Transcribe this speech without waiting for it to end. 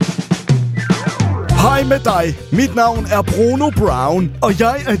Hej med dig. Mit navn er Bruno Brown, og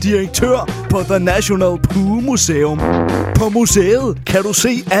jeg er direktør på The National Poo Museum. På museet kan du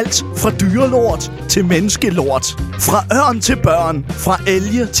se alt fra dyrelort til menneskelort. Fra ørn til børn, fra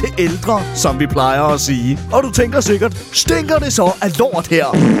elge til ældre, som vi plejer at sige. Og du tænker sikkert, stinker det så af lort her?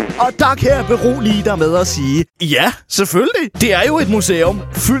 Og der kan jeg berolige dig med at sige, ja, selvfølgelig. Det er jo et museum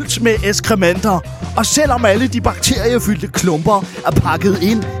fyldt med ekskrementer. Og selvom alle de bakteriefyldte klumper er pakket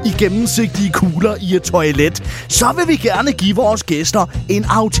ind i gennemsigtige kugler i et toilet, så vil vi gerne give vores gæster en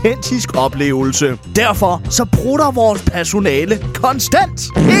autentisk oplevelse. Derfor så prutter vores personale konstant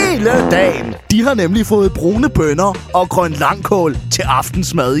hele dagen. De har nemlig fået brune bønner og grøn langkål til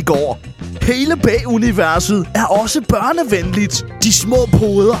aftensmad i går. Hele bag-universet er også børnevenligt. De små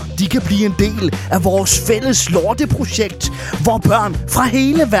poder, de kan blive en del af vores fælles lorteprojekt, hvor børn fra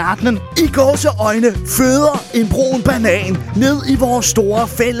hele verdenen i gåseøjne føder en brun banan ned i vores store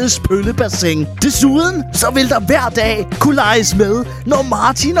fælles pøllebassin. Desuden så vil der hver dag kunne leges med, når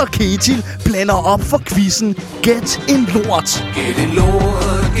Martin og Ketil blænder op for quizzen Gæt en lort. Gæt en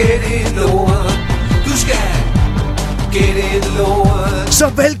lort, gæt en lort. Du skal gæt en lort. Så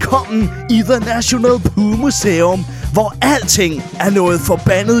velkommen i The National Poo Museum, hvor alting er noget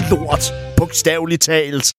forbandet lort, bogstaveligt talt.